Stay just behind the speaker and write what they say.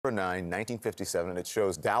December 9, 1957, and it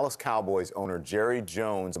shows Dallas Cowboys owner Jerry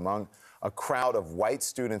Jones among a crowd of white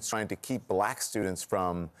students trying to keep black students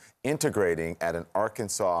from integrating at an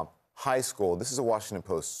Arkansas high school. This is a Washington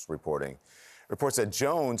Post reporting. Reports that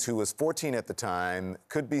Jones, who was 14 at the time,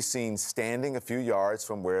 could be seen standing a few yards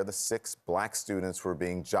from where the 6 black students were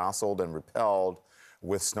being jostled and repelled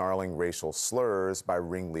with snarling racial slurs by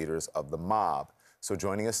ringleaders of the mob. So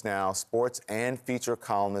joining us now, sports and feature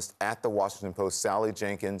columnist at the Washington Post, Sally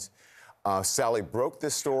Jenkins. Sally broke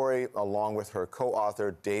this story along with her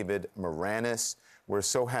co-author, David Moranis. We're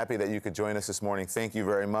so happy that you could join us this morning. Thank you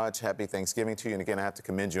very much. Happy Thanksgiving to you. And again, I have to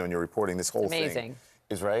commend you on your reporting. This whole thing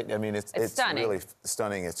is right. I mean, it's really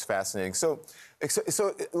stunning. It's fascinating. So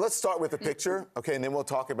let's start with the picture, okay, and then we'll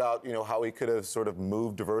talk about, you know, how we could have sort of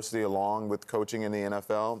moved diversity along with coaching in the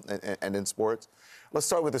NFL and in sports. Let's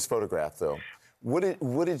start with this photograph, though. What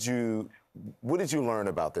did you learn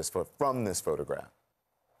about this from this photograph?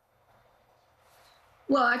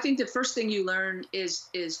 Well, I think the first thing you learn is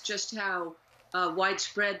just how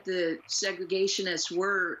widespread the segregationists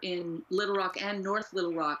were in Little Rock and North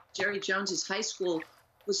Little Rock. Jerry Jones's high school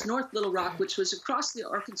was North Little Rock, which was across the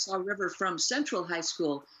Arkansas River from Central High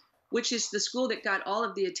School, which is the school that got all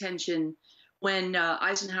of the attention when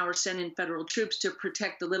Eisenhower sent in federal troops to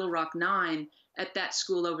protect the Little Rock Nine at that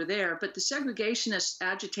school over there. But the segregationist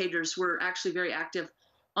agitators were actually very active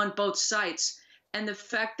on both sites. And the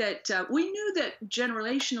fact that we knew that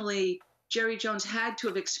generationally, Jerry Jones had to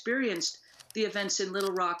have experienced the events in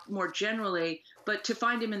Little Rock more generally, but to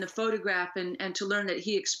find him in the photograph and to learn that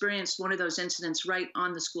he experienced one of those incidents right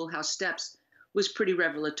on the schoolhouse steps was pretty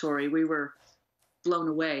revelatory. We were blown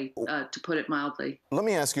away, to put it mildly. Let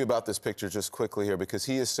me ask you about this picture just quickly here, because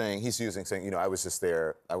he's saying, you know, I was just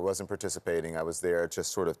there. I wasn't participating. I was there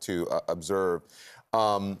just sort of to observe.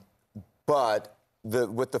 But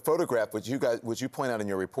with the photograph, which you point out in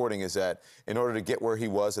your reporting, is that in order to get where he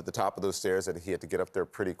was at the top of those stairs, that he had to get up there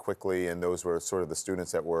pretty quickly, and those were sort of the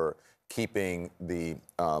students that were keeping the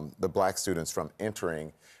black students from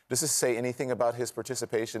entering. Does this say anything about his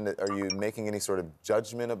participation? Are you making any sort of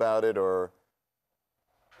judgment about it, or?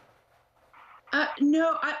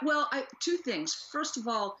 No, two things. First of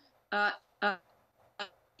all,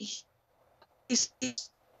 he's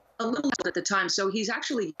a little at the time, so he's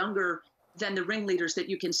actually younger than the ringleaders that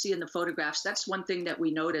you can see in the photographs. That's one thing that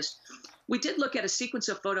we noticed. We did look at a sequence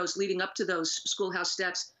of photos leading up to those schoolhouse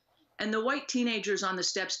steps, and the white teenagers on the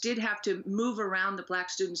steps did have to move around the black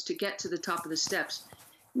students to get to the top of the steps.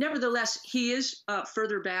 Nevertheless, he is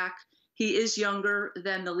further back. He is younger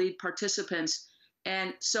than the lead participants.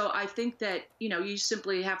 And so I think that, you know, you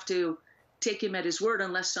simply have to take him at his word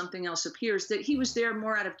unless something else appears, that he was there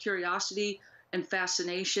more out of curiosity and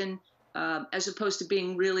fascination, as opposed to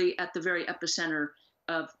being really at the very epicenter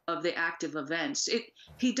of the active events.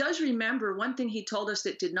 He does remember, one thing he told us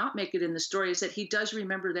that did not make it in the story is that he does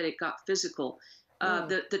remember that it got physical.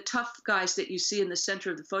 The tough guys that you see in the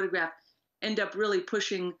center of the photograph end up really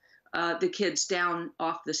pushing the kids down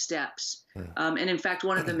off the steps. And in fact,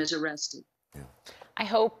 one of them is arrested. Yeah. I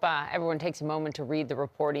hope everyone takes a moment to read the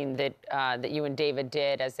reporting that that you and David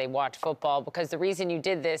did as they watch football, because the reason you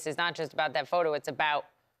did this is not just about that photo, it's about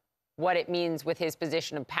what it means with his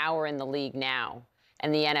position of power in the league now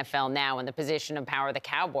and the NFL now and the position of power the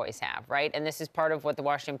Cowboys have, right? And this is part of what the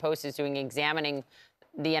Washington Post is doing, examining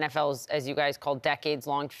the NFL's, as you guys call,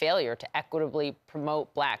 decades-long failure to equitably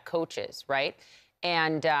promote black coaches, right?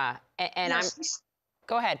 And yes.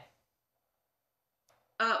 Go ahead.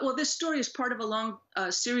 Well, this story is part of a long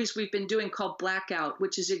series we've been doing called Blackout,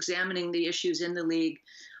 which is examining the issues in the league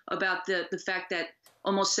about the fact that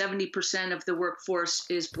almost 70% of the workforce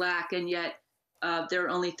is black, and yet there are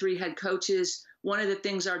only 3 head coaches. One of the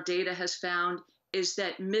things our data has found is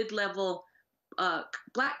that mid-level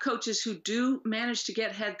black coaches who do manage to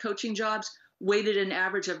get head coaching jobs waited an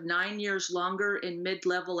average of 9 years longer in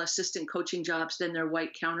mid-level assistant coaching jobs than their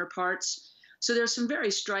white counterparts. So there's some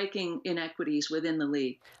very striking inequities within the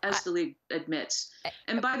league, as the league admits.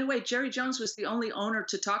 And by the way, Jerry Jones was the only owner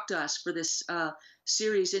to talk to us for this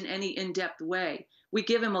series in any in-depth way. We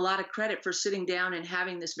give him a lot of credit for sitting down and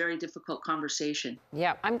having this very difficult conversation.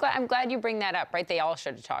 Yeah, I'm glad you bring that up, right? They all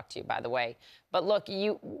should have talked to you, by the way. But look,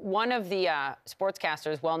 one of the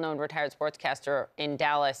sportscasters, well-known retired sportscaster in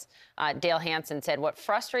Dallas, Dale Hansen, said, "What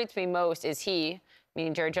frustrates me most is he,"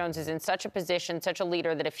 meaning Jerry Jones, is in such a position, such a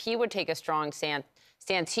leader, that if he would take a strong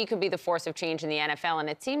stance, he could be the force of change in the NFL. And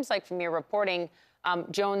it seems like from your reporting,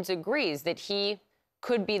 Jones agrees that he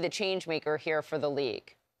could be the change maker here for the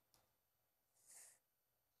league.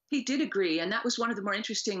 He did agree, and that was one of the more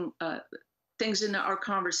interesting things in our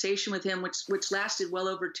conversation with him, which lasted well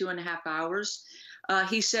over 2.5 hours.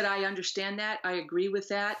 He said, I understand that. I agree with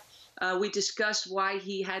that. We discussed why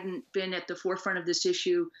he hadn't been at the forefront of this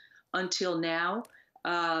issue until now.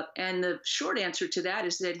 And the short answer to that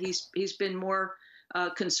is that he's been more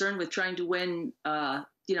concerned with trying to win,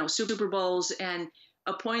 Super Bowls and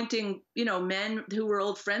appointing, men who were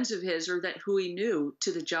old friends of his or who he knew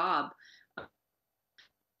to the job.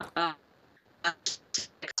 And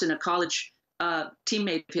a college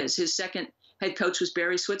teammate of his second head coach was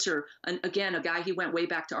Barry Switzer, and again, a guy he went way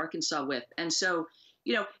back to Arkansas with. And so,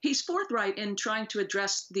 he's forthright in trying to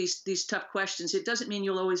address these tough questions. It doesn't mean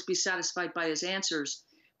you'll always be satisfied by his answers.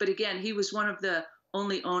 But again, he was one of the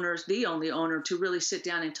only owner to really sit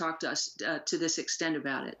down and talk to us to this extent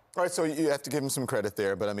about it. All right, so you have to give him some credit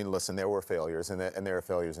there, but I mean, listen, there were failures, and there are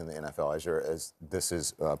failures in the NFL, as this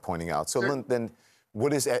is pointing out. So Sure. then,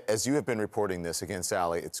 what is, as you have been reporting this, again,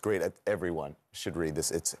 Sally, it's great. Everyone should read this.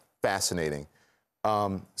 It's fascinating.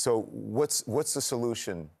 So what's the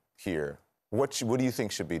solution here? What do you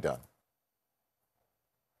think should be done?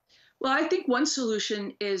 Well, I think one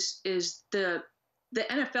solution is the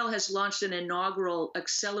NFL has launched an inaugural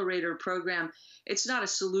accelerator program. It's not a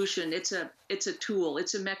solution. It's a tool.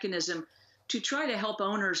 It's a mechanism to try to help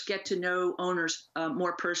owners get to know owners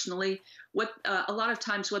more personally. A lot of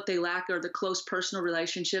times what they lack are the close personal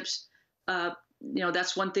relationships.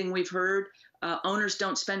 That's one thing we've heard. Owners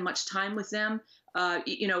don't spend much time with them.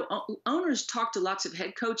 Owners talk to lots of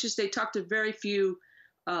head coaches. They talk to very few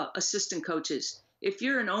assistant coaches. If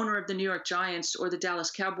you're an owner of the New York Giants or the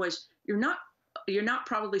Dallas Cowboys, you're not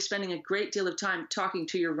probably spending a great deal of time talking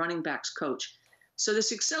to your running backs coach. So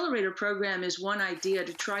this accelerator program is one idea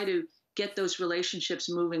to try to get those relationships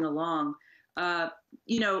moving along.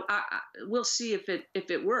 We'll see if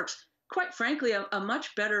it works. Quite frankly, a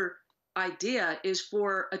much better idea is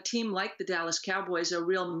for a team like the Dallas Cowboys, a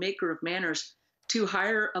real maker of manners, to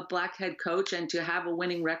hire a black head coach and to have a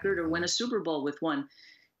winning record or win a Super Bowl with one.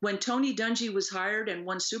 When Tony Dungy was hired and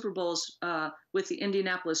won Super Bowls with the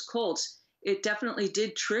Indianapolis Colts, it definitely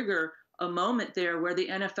did trigger a moment there where the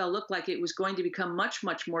NFL looked like it was going to become much,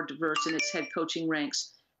 much more diverse in its head coaching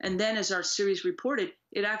ranks. And then, as our series reported,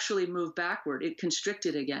 it actually moved backward. It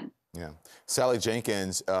constricted again. Yeah. Sally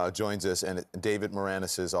Jenkins joins us, and David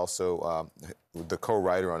Moranis is also the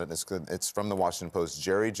co-writer on it. It's from the Washington Post.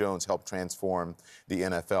 Jerry Jones helped transform the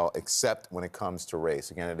NFL, except when it comes to race.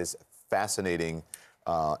 Again, it is fascinating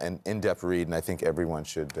and in-depth read, and I think everyone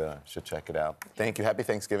should check it out. Thank you. Happy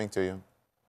Thanksgiving to you.